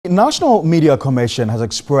National Media Commission has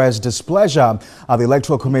expressed displeasure at the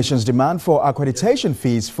Electoral Commission's demand for accreditation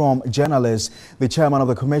fees from journalists. The chairman of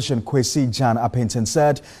the commission, Asiedu-Dartey,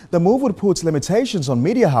 said the move would put limitations on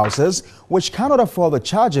media houses which cannot afford the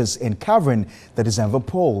charges in covering the December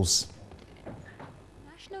polls. The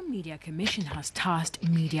National Media Commission has tasked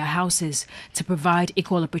media houses to provide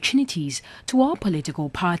equal opportunities to all political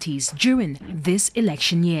parties during this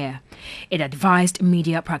election year. It advised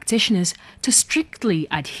media practitioners to strictly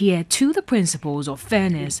adhere to the principles of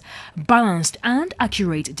fairness, balanced and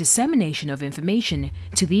accurate dissemination of information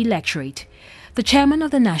to the electorate. The chairman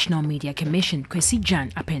of the National Media Commission,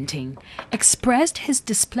 Asiedu-Dartey, expressed his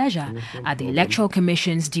displeasure at the Electoral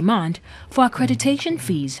Commission's demand for accreditation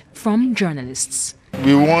fees from journalists.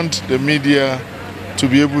 We want the media to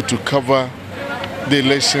be able to cover the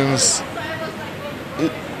elections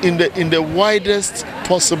in the widest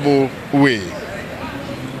possible way.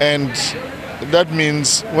 And that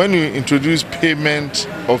means when you introduce payment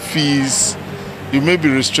of fees, you may be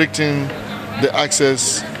restricting the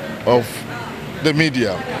access of the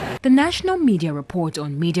media. The National Media Report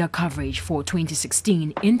on Media Coverage for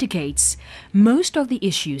 2016 indicates most of the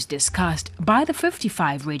issues discussed by the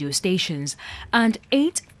 55 radio stations and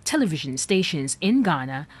 8 television stations in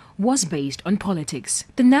Ghana was based on politics.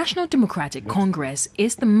 The National Democratic Congress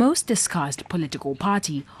is the most discussed political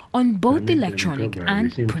party on both the electronic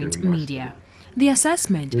and print media. The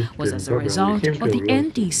assessment was as a result of the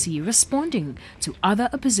NDC responding to other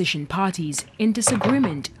opposition parties in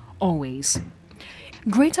disagreement always.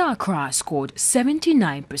 Greater Accra scored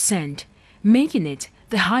 79%, making it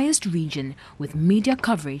the highest region with media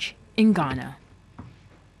coverage in Ghana.